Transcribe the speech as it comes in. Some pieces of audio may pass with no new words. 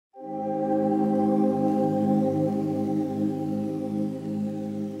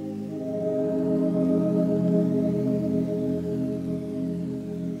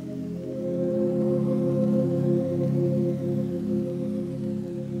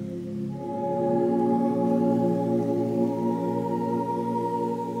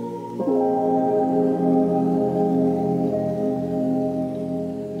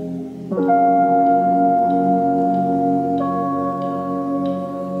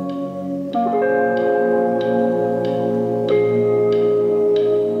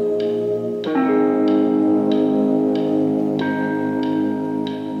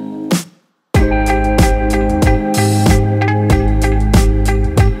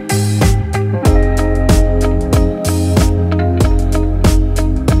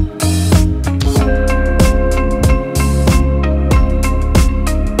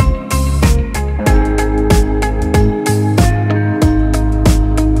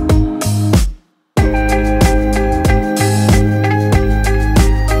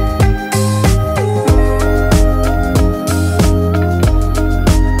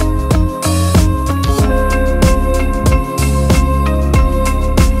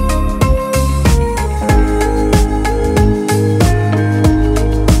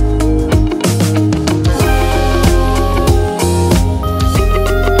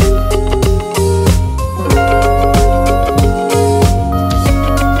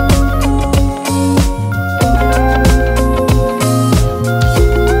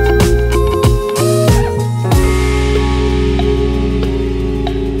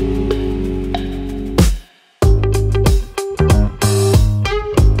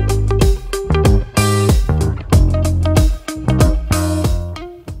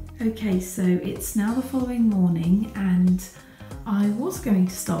It's now the following morning and I was going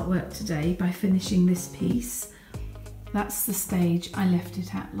to start work today by finishing this piece. That's the stage I left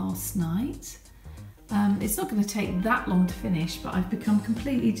it at last night. It's not going to take that long to finish, but I've become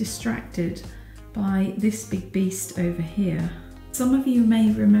completely distracted by this big beast over here. Some of you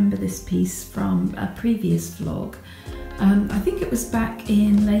may remember this piece from a previous vlog. I think it was back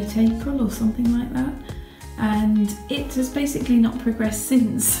in late April or something like that, and it has basically not progressed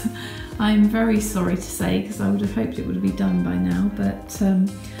since. I'm very sorry to say, because I would have hoped it would be done by now, but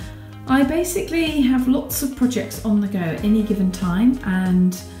I basically have lots of projects on the go at any given time,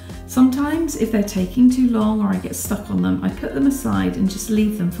 and sometimes if they're taking too long or I get stuck on them, I put them aside and just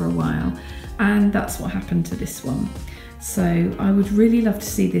leave them for a while, and that's what happened to this one. So I would really love to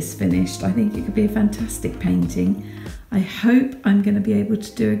see this finished. I think it could be a fantastic painting. I hope I'm going to be able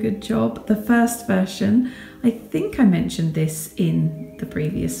to do a good job. The first version, I think I mentioned this in the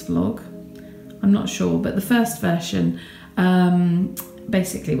previous vlog, I'm not sure, but the first version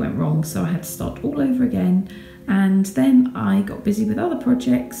basically went wrong, so I had to start all over again, and then I got busy with other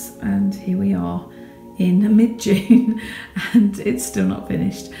projects, and here we are in mid-June and it's still not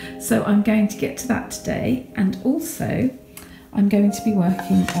finished. So I'm going to get to that today, and also I'm going to be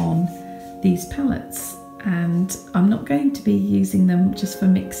working on these palettes, and I'm not going to be using them just for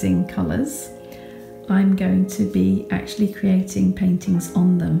mixing colours. I'm going to be actually creating paintings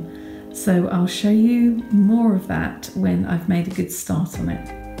on them. So I'll show you more of that when I've made a good start on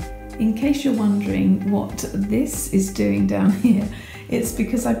it. In case you're wondering what this is doing down here, it's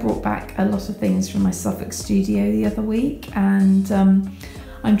because I brought back a lot of things from my Suffolk studio the other week, and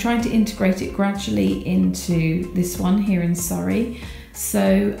I'm trying to integrate it gradually into this one here in Surrey.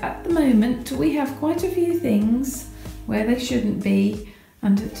 So at the moment we have quite a few things where they shouldn't be,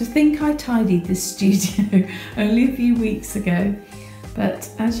 and to think I tidied this studio only a few weeks ago. But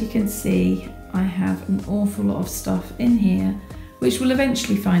as you can see, I have an awful lot of stuff in here which will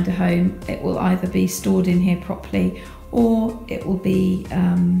eventually find a home. It will either be stored in here properly, or it will be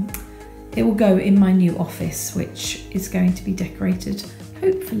it will go in my new office, which is going to be decorated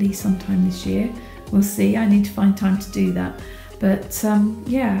hopefully sometime this year. We'll see. I need to find time to do that. But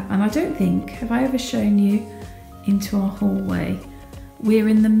yeah, and I don't think, have I ever shown you into our hallway? We're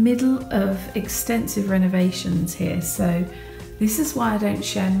in the middle of extensive renovations here, so this is why I don't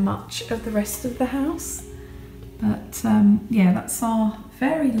share much of the rest of the house. But yeah, that's our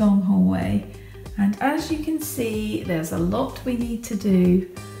very long hallway. And as you can see, there's a lot we need to do.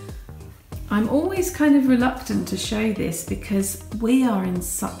 I'm always kind of reluctant to show this because we are in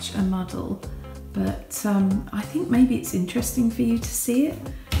such a muddle, but I think maybe it's interesting for you to see it,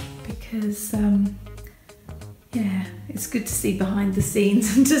 because yeah, it's good to see behind the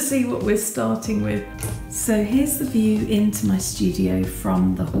scenes and to see what we're starting with. So here's the view into my studio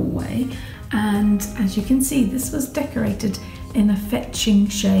from the hallway, and as you can see, this was decorated in a fetching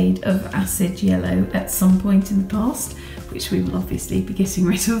shade of acid yellow at some point in the past, which we will obviously be getting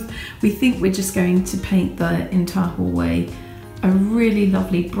rid of. We think we're just going to paint the entire hallway a really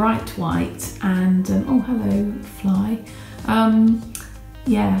lovely bright white, and oh hello fly.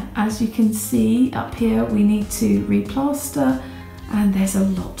 Yeah, as you can see up here, we need to replaster, and there's a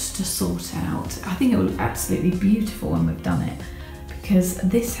lot to sort out. I think it will look absolutely beautiful when we've done it, because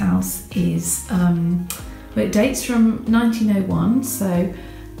this house is well, it dates from 1901, so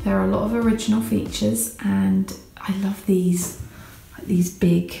there are a lot of original features, and I love these, like these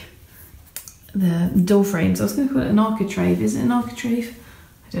big, the door frames. I was going to call it an architrave. Is it an architrave?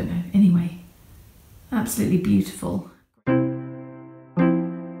 I don't know. Anyway, absolutely beautiful.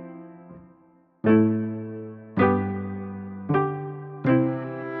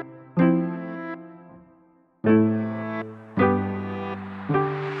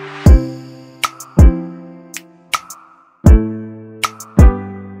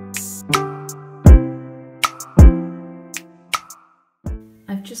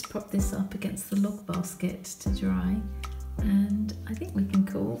 I've just propped this up against the log basket to dry, and I think we can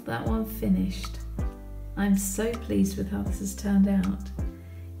call that one finished. I'm so pleased with how this has turned out.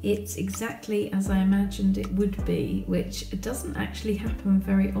 It's exactly as I imagined it would be, which doesn't actually happen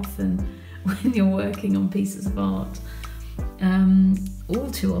very often when you're working on pieces of art.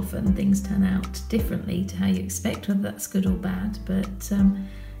 All too often things turn out differently to how you expect, whether that's good or bad, but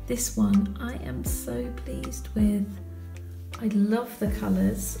this one I am so pleased with. I love the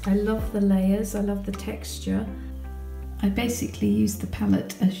colours, I love the layers, I love the texture. I basically use the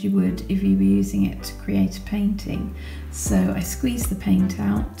palette as you would if you were using it to create a painting. So I squeeze the paint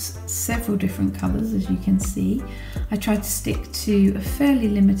out, several different colours as you can see. I try to stick to a fairly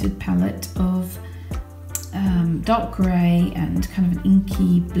limited palette of dark grey and kind of an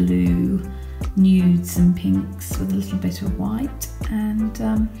inky blue nudes and pinks with a little bit of white,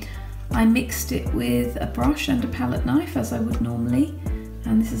 and I mixed it with a brush and a palette knife as I would normally,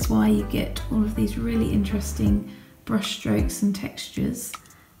 and this is why you get all of these really interesting brush strokes and textures.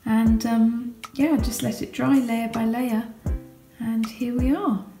 And yeah, just let it dry layer by layer, and here we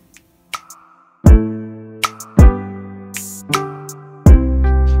are.